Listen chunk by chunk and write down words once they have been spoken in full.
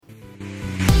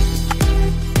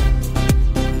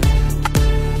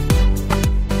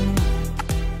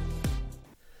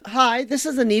Hi, this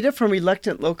is Anita from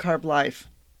Reluctant Low Carb Life.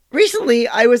 Recently,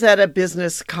 I was at a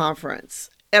business conference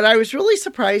and I was really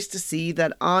surprised to see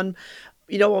that on,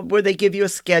 where they give you a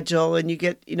schedule and you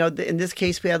get, in this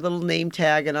case, we had a little name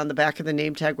tag, and on the back of the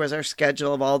name tag was our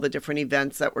schedule of all the different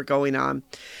events that were going on.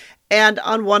 And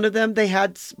on one of them, they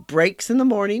had breaks in the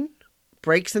morning,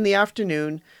 breaks in the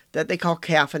afternoon that they call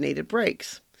caffeinated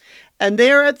breaks. And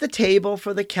there at the table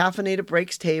for the caffeinated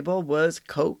breaks table was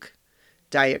Coke,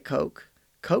 Diet Coke,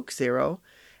 Coke Zero.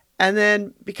 And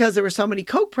then because there were so many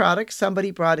Coke products,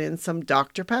 somebody brought in some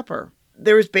Dr. Pepper.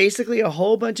 There was basically a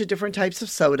whole bunch of different types of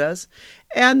sodas.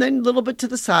 And then a little bit to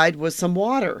the side was some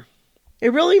water.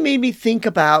 It really made me think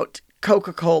about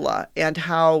Coca-Cola and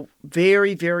how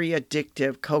very, very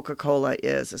addictive Coca-Cola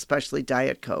is, especially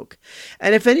Diet Coke.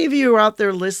 And if any of you are out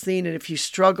there listening, and if you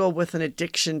struggle with an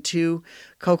addiction to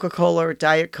Coca-Cola or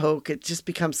Diet Coke, it just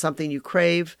becomes something you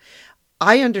crave.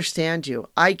 I understand you.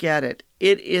 I get it.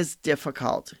 It is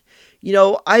difficult.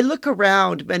 I look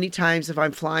around many times if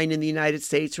I'm flying in the United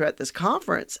States or at this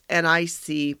conference, and I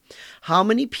see how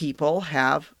many people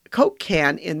have Coke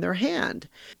can in their hand.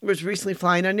 I was recently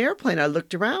flying on an airplane. I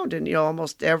looked around and,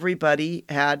 almost everybody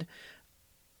had,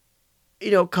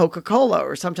 Coca-Cola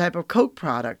or some type of Coke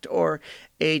product or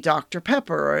a Dr.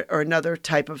 Pepper or another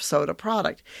type of soda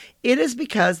product. It is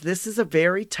because this is a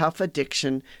very tough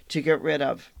addiction to get rid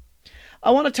of. I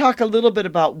want to talk a little bit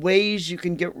about ways you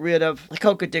can get rid of the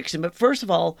Coke addiction. But first of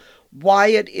all, why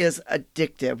it is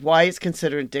addictive, why it's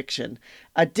considered addiction.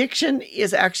 Addiction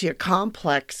is actually a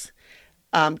complex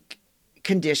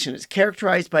condition. It's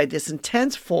characterized by this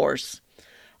intense force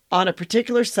on a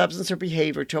particular substance or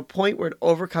behavior to a point where it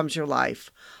overcomes your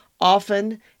life,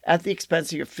 often at the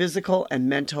expense of your physical and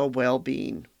mental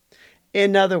well-being.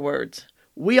 In other words,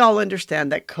 we all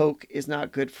understand that Coke is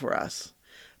not good for us,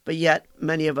 but yet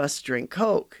many of us drink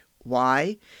Coke.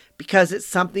 Why? Because it's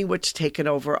something which taken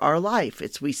over our life.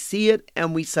 We see it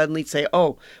and we suddenly say,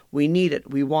 oh, we need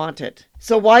it, we want it.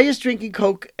 So why is drinking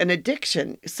Coke an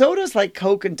addiction? Sodas like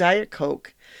Coke and Diet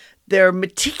Coke, they're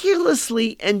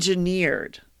meticulously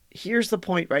engineered. Here's the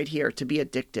point right here, to be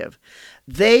addictive.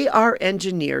 They are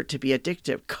engineered to be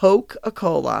addictive.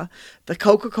 Coca-Cola, the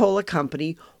Coca-Cola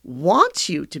company, wants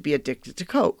you to be addicted to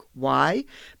Coke. Why?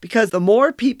 Because the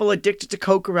more people addicted to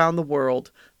Coke around the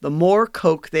world, the more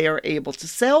Coke they are able to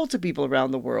sell to people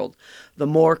around the world. The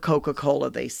more Coca-Cola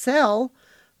they sell,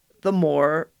 the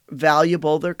more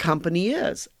valuable their company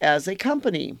is as a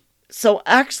company. So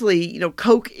actually,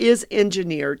 Coke is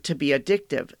engineered to be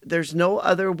addictive. There's no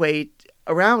other way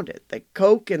around it. The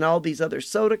Coke and all these other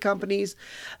soda companies,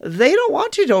 they don't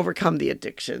want you to overcome the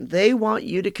addiction. They want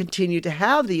you to continue to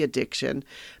have the addiction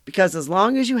because as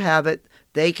long as you have it,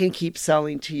 they can keep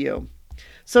selling to you.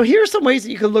 So here are some ways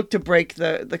that you can look to break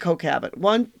the Coke habit.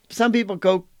 One, some people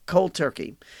go cold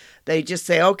turkey. They just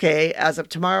say, okay, as of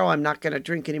tomorrow, I'm not going to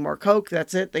drink any more Coke.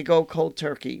 That's it. They go cold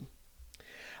turkey.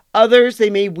 Others, they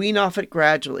may wean off it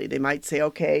gradually. They might say,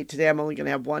 okay, today I'm only going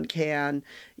to have one can,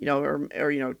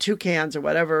 or 2 cans or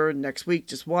whatever. Next week,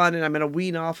 just one, and I'm going to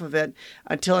wean off of it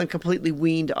until I'm completely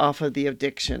weaned off of the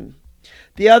addiction.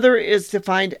 The other is to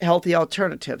find healthy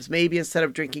alternatives. Maybe instead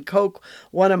of drinking Coke,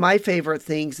 one of my favorite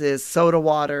things is soda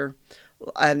water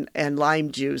and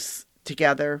lime juice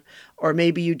together. Or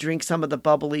maybe you drink some of the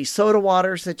bubbly soda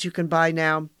waters that you can buy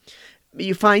now.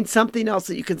 You find something else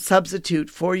that you can substitute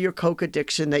for your Coke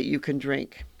addiction that you can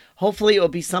drink. Hopefully it will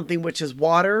be something which is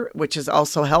water, which is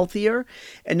also healthier.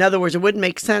 In other words, it wouldn't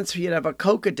make sense for you to have a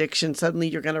Coke addiction. Suddenly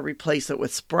you're going to replace it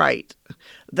with Sprite.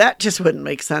 That just wouldn't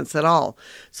make sense at all.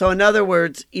 So in other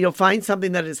words, find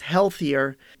something that is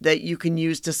healthier that you can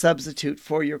use to substitute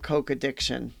for your Coke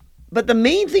addiction. But the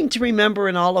main thing to remember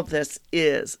in all of this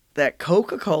is that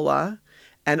Coca-Cola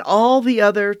and all the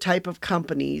other type of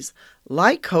companies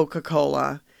like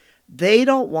Coca-Cola, they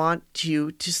don't want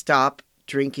you to stop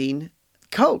drinking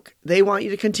Coke. They want you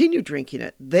to continue drinking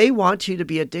it. They want you to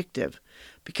be addictive.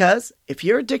 Because if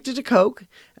you're addicted to Coke,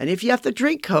 and if you have to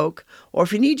drink Coke, or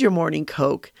if you need your morning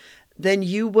Coke, then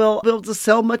you will be able to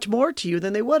sell much more to you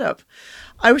than they would have.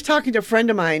 I was talking to a friend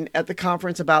of mine at the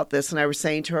conference about this, and I was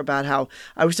saying to her about how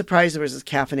I was surprised there was this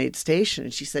caffeinated station.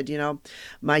 And she said,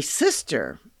 my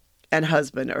sister and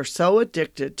husband are so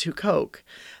addicted to Coke.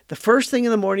 The first thing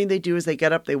in the morning they do is they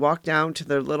get up, they walk down to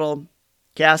their little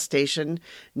gas station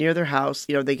near their house.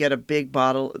 They get a big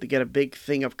bottle, they get a big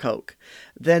thing of Coke.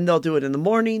 Then they'll do it in the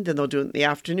morning, then they'll do it in the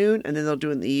afternoon, and then they'll do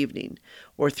it in the evening.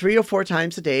 Or 3 or 4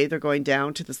 times a day, they're going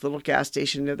down to this little gas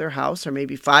station near their house, or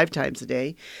maybe 5 times a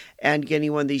day, and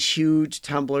getting one of these huge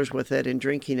tumblers with it and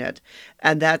drinking it.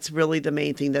 And that's really the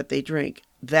main thing that they drink.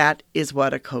 That is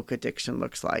what a Coke addiction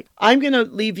looks like. I'm going to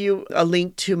leave you a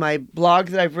link to my blog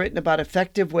that I've written about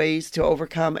effective ways to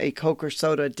overcome a Coke or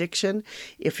soda addiction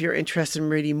if you're interested in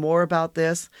reading more about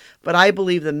this. But I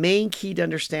believe the main key to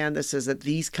understand this is that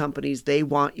these companies, they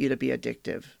want you to be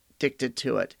addicted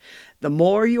to it. The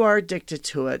more you are addicted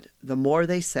to it, the more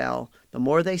they sell. The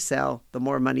more they sell, the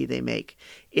more money they make.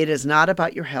 It is not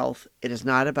about your health. It is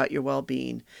not about your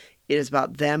well-being. It is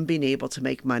about them being able to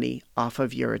make money off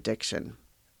of your addiction.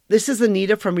 This is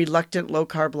Anita from Reluctant Low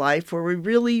Carb Life, where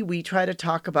we try to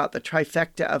talk about the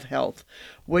trifecta of health,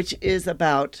 which is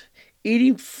about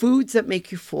eating foods that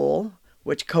make you full,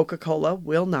 which Coca-Cola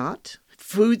will not.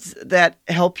 Foods that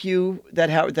help you,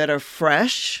 that are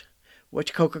fresh,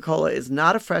 which Coca-Cola is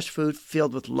not a fresh food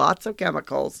filled with lots of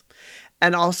chemicals,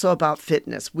 and also about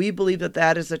fitness. We believe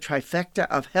that is a trifecta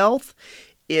of health,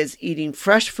 is eating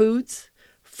fresh foods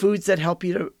that help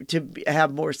you to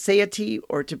have more satiety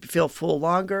or to feel full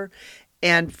longer,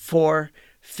 and for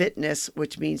fitness,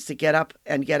 which means to get up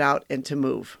and get out and to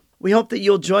move. We hope that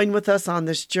you'll join with us on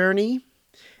this journey,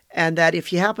 and that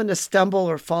if you happen to stumble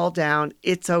or fall down,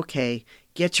 it's okay.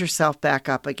 Get yourself back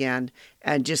up again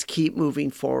and just keep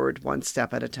moving forward one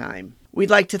step at a time. We'd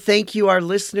like to thank you, our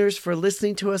listeners, for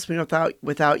listening to us. We know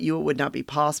without you, it would not be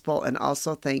possible. And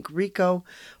also thank Rico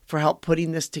for help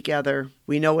putting this together.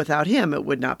 We know without him, it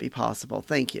would not be possible.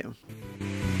 Thank you.